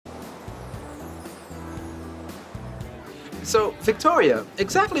So, Victoria,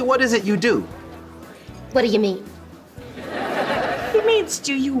 exactly what is it you do? What do you mean? He means,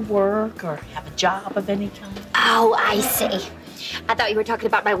 do you work or have a job of any kind? Oh, I see. I thought you were talking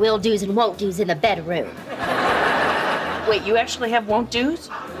about my will do's and won't do's in the bedroom. Wait, you actually have won't do's?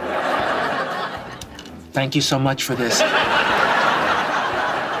 Thank you so much for this.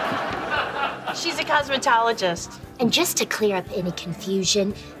 She's a cosmetologist. And just to clear up any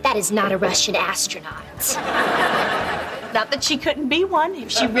confusion, that is not a Russian astronaut. Not that she couldn't be one if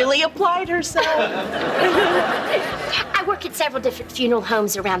she really applied herself. I work at several different funeral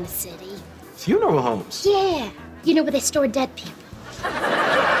homes around the city. Funeral homes? Yeah. You know where they store dead people.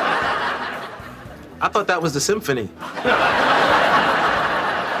 I thought that was the symphony.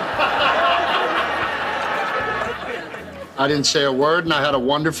 I didn't say a word, and I had a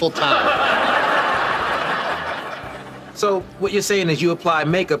wonderful time. So, what you're saying is you apply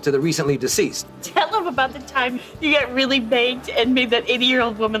makeup to the recently deceased? Tell him about the time you got really baked and made that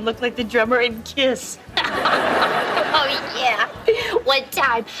 80-year-old woman look like the drummer in Kiss. Oh, yeah. One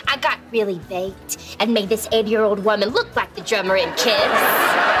time, I got really baked and made this 80-year-old woman look like the drummer in Kiss.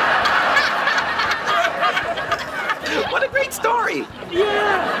 What a great story!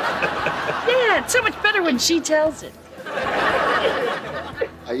 Yeah. Yeah, it's so much better when she tells it.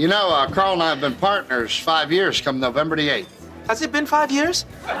 You know, Carl and I have been partners 5 years come November the 8th. Has it been 5 years?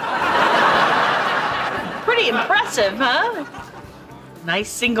 Pretty impressive, huh? Nice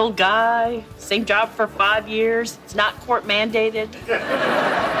single guy, same job for 5 years. It's not court mandated.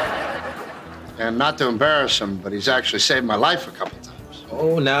 And not to embarrass him, but he's actually saved my life a couple times.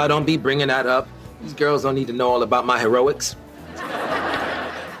 Oh, now don't be bringing that up. These girls don't need to know all about my heroics.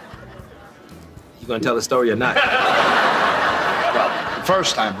 You gonna tell the story or not? Well, the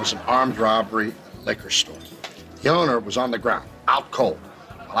first time was an armed robbery at a liquor store. The owner was on the ground, out cold.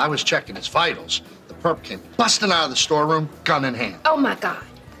 While I was checking his vitals, the perp came busting out of the storeroom, gun in hand. Oh, my God.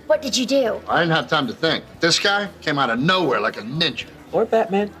 What did you do? I didn't have time to think. This guy came out of nowhere like a ninja. Or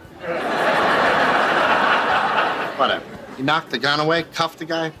Batman. Whatever. He knocked the gun away, cuffed the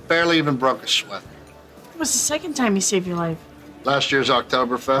guy, barely even broke a sweat. It was the second time he saved your life. Last year's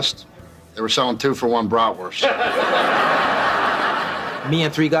Oktoberfest, they were selling 2-for-1 bratwurst. Me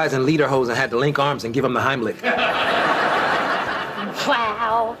and 3 guys in lederhosen had to link arms and give him the Heimlich.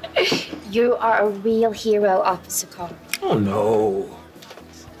 Wow. You are a real hero, Officer Carl. Oh, no.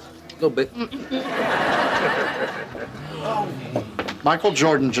 A little bit. Michael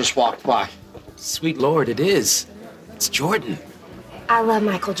Jordan just walked by. Sweet Lord, it is. It's Jordan. I love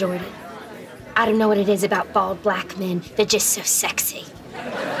Michael Jordan. I don't know what it is about bald black men. They're just so sexy.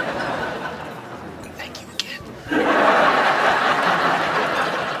 Thank you again.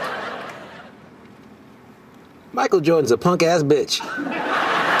 Michael Jordan's a punk-ass bitch.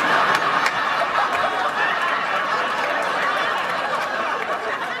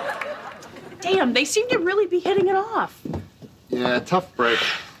 Damn, they seem to really be hitting it off. Yeah, tough break.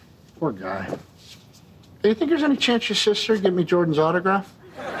 Poor guy. Do you think there's any chance your sister give me Jordan's autograph?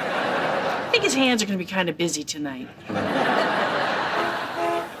 I think his hands are going to be kind of busy tonight.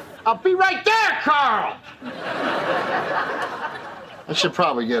 I'll be right there, Carl! I should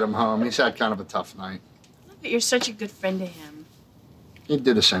probably get him home. He's had kind of a tough night. But you're such a good friend to him. He'd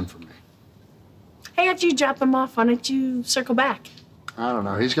do the same for me. Hey, after you drop him off, why don't you circle back? I don't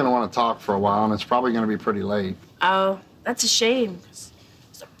know. He's going to want to talk for a while, and it's probably going to be pretty late. Oh, that's a shame. There's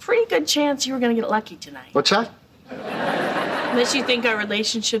a pretty good chance you were going to get lucky tonight. What's that? Unless you think our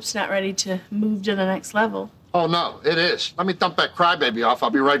relationship's not ready to move to the next level. Oh, no, it is. Let me dump that crybaby off. I'll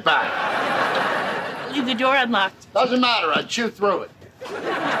be right back. Leave the door unlocked. Doesn't matter. I'd chew through it.